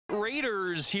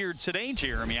Raiders here today.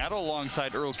 Jeremy Addo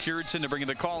alongside Earl Curitan to bring you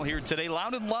the call here today.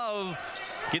 Loudon Love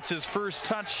gets his first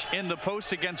touch in the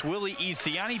post against Willie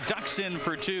Isiani. Ducks in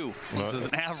for 2. This is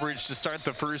an average to start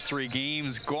the first 3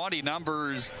 games. Gaudy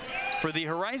numbers for the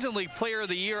Horizon League Player of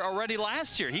the Year already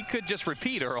last year. He could just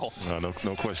repeat, Earl. No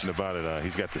question about it.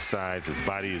 He's got the size. His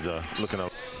body is looking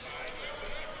up.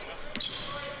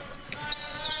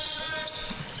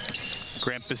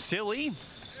 Grant Basili,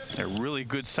 a really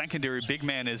good secondary big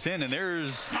man, is in, and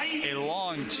there's a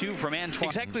long 2 from Antoine.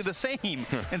 Exactly the same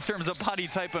in terms of body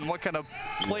type and what kind of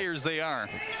players they are.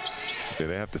 Yeah,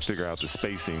 they have to figure out the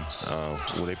spacing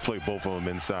when they play both of them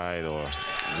inside or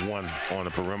one on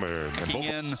the perimeter.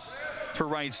 In for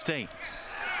Wright State.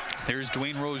 There's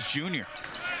Dwayne Rose Jr.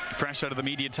 fresh out of the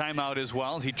media timeout as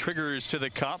well as he triggers to the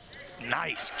cup.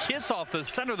 Nice kiss off the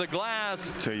center of the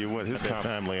glass. Tell you what, his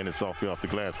time laying it softly off the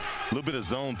glass. A little bit of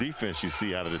zone defense you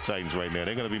see out of the Titans right now.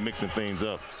 They're going to be mixing things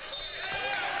up.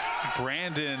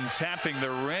 Brandon tapping the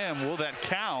rim. Will that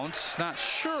count? Not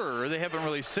sure. They haven't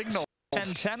really signaled.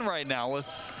 10-10 right now with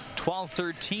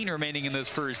 12-13 remaining in this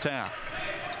first half.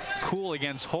 Cool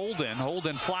against Holden.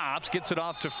 Holden flops, gets it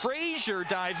off to Frazier,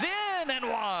 dives in and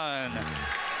 1.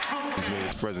 He's made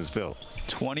his presence felt.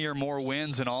 20 or more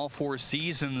wins in all 4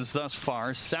 seasons thus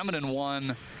far.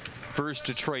 7-1 versus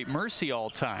Detroit Mercy all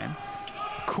time.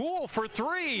 Cool for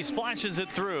 3, splashes it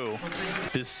through.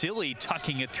 Basili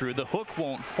tucking it through. The hook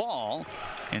won't fall,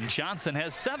 and Johnson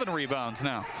has 7 rebounds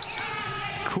now.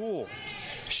 Cool.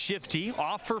 Shifty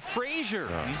off for Frazier.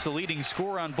 He's the leading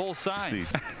scorer on both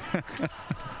sides.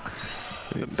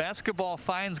 The basketball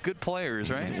finds good players,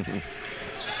 right?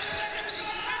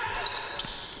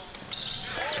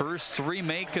 First 3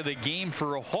 make of the game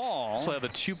for a Hall. So have a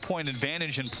 2-point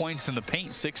advantage in points in the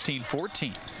paint,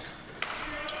 16-14.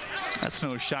 That's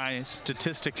no shy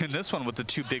statistic in this one with the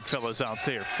 2 big fellas out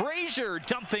there. Frazier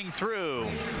dumping through.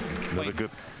 Another good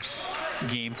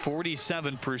game.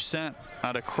 47%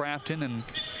 out of Crafton and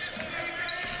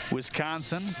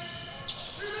Wisconsin.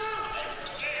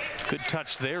 Good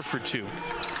touch there for 2.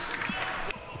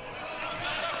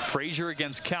 Frazier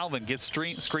against Calvin gets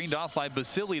screened off by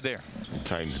Basili there.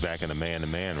 Titans back in a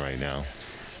man-to-man right now.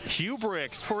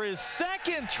 Hubricks for his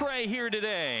 2nd tray here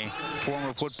today.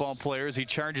 Former football player as he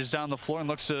charges down the floor and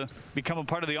looks to become a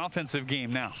part of the offensive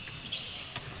game now.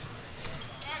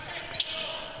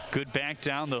 Good back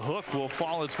down. The hook will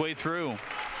fall its way through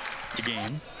the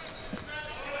game.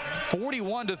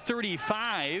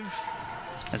 41-35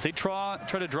 as they try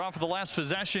to draw for the last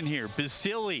possession here.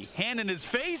 Basili, hand in his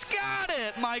face, got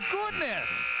it! My goodness!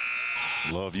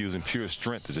 Love using pure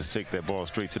strength to just take that ball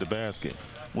straight to the basket.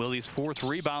 Willie's 4th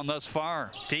rebound thus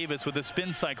far. Davis with a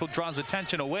spin cycle draws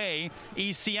attention away.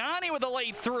 Isiani with a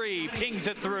late 3, pings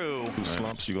it through.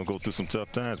 Slumps, you're gonna go through some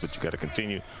tough times, but you got to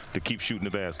continue to keep shooting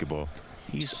the basketball.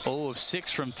 He's 0 of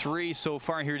 6 from 3 so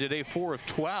far here today, 4 of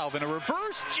 12, and a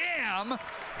reverse jam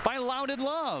by Loudon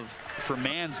Love. For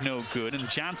man's no good, and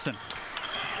Johnson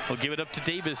will give it up to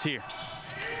Davis here.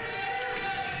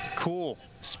 Cool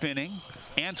spinning.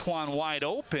 Antoine wide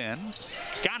open.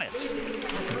 Got it.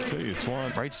 I'll tell you,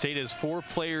 Antoine. Wright State has 4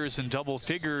 players in double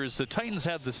figures. The Titans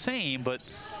have the same, but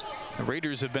the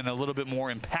Raiders have been a little bit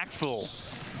more impactful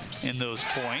in those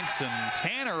points, and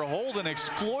Tanner Holden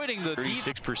exploiting the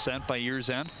 36% by year's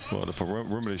end. Well, the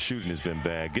perimeter shooting has been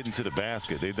bad. Getting to the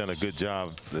basket, they've done a good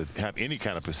job to have any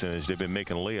kind of percentage. They've been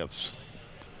making layups.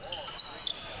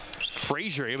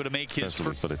 Frazier able to make his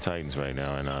first for the Titans right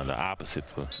now, and the opposite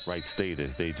for Wright State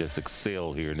as they just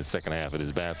excel here in the second half of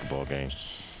this basketball game.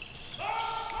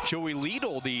 Joey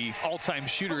Liedl, the all-time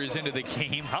shooter, is into the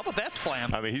game. How about that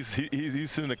slam? I mean,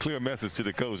 he's sending a clear message to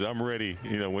the coach. I'm ready.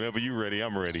 You know, whenever you're ready,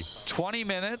 I'm ready. 20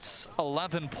 minutes,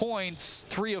 11 points,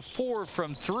 3 of 4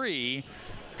 from 3.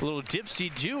 A little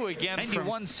dipsy-do again.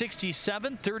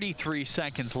 91-67, 33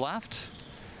 seconds left.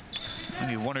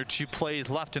 Maybe 1 or 2 plays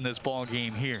left in this ball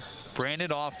game here.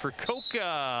 Brandon off for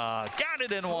Coca. Got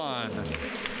it in 1.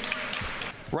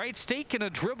 Wright State gonna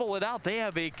dribble it out. They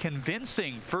have a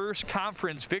convincing first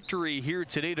conference victory here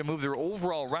today to move their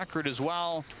overall record as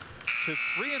well to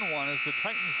 3-1 as the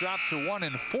Titans drop to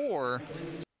 1-4.